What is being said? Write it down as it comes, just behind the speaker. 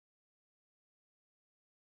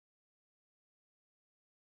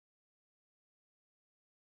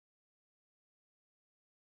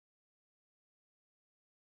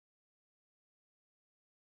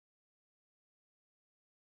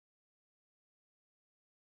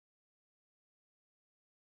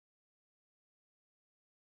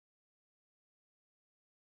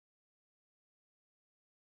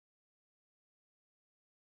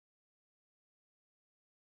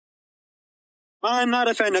I'm not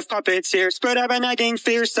a fan of puppets here, but I've been nagging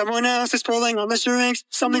fear. Someone else is pulling on the strings.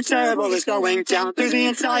 Something terrible is going down through the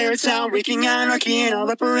entire town, wreaking anarchy in all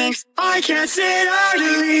the rings. I can't sit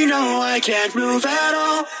idly, no, I can't move at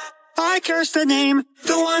all. I curse the name,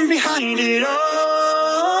 the one behind it all.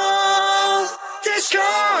 Discord,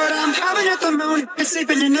 I'm howling at the moon and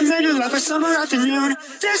sleeping in the middle of a summer afternoon.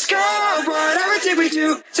 Discord, whatever did we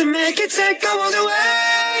do to make it take all the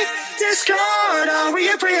way? Discord, are we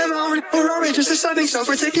a prey alone, or are we just a stepping stone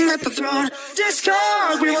for taking at the throne?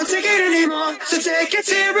 Discord, we won't take it anymore, so take your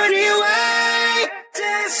tyranny away.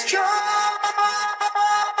 Discord.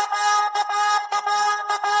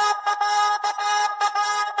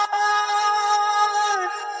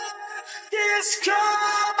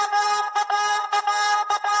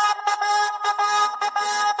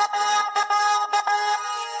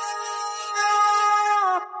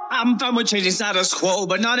 I'm fine with changing status quo,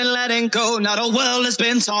 but not in letting go. Not a world has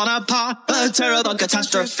been torn apart. A terrible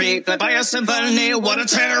catastrophe, played by a symphony. What a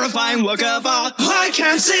terrifying work of art. I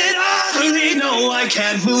can't sit idly, no, I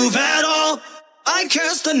can't move at all. I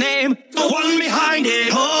curse the name, the one behind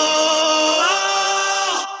it all.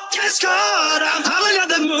 Discord, I'm howling at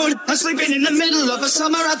the moon. I'm sleeping in the middle of a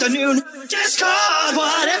summer afternoon. Discord,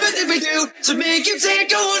 whatever did we do to make you take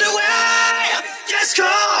gold away?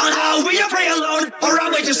 Discord, are we a prey alone, or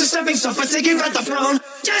are we just a stepping stone for taking back the throne?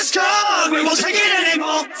 Discord, we won't take it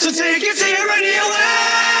anymore, so take your tyranny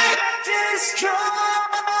away. Discord.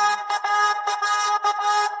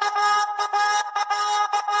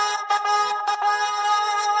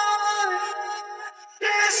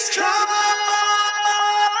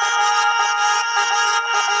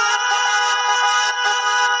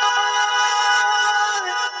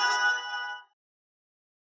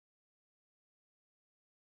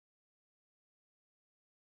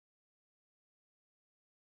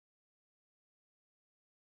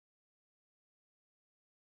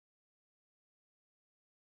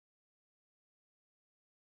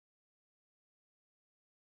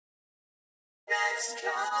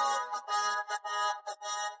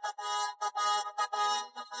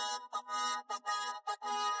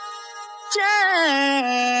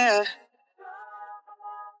 Yeah.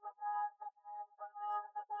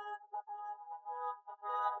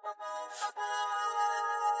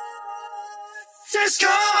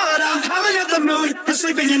 Discord, I'm howling at the moon and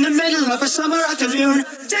sleeping in the middle of a summer afternoon.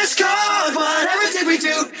 Discord, whatever did we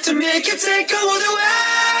do to make it take gold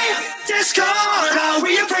away? Discord, are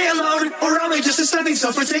we a prey alone, or are we just a stepping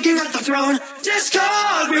stone for taking at the throne?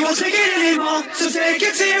 Discord, we won't take it anymore, so take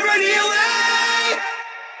your tyranny away.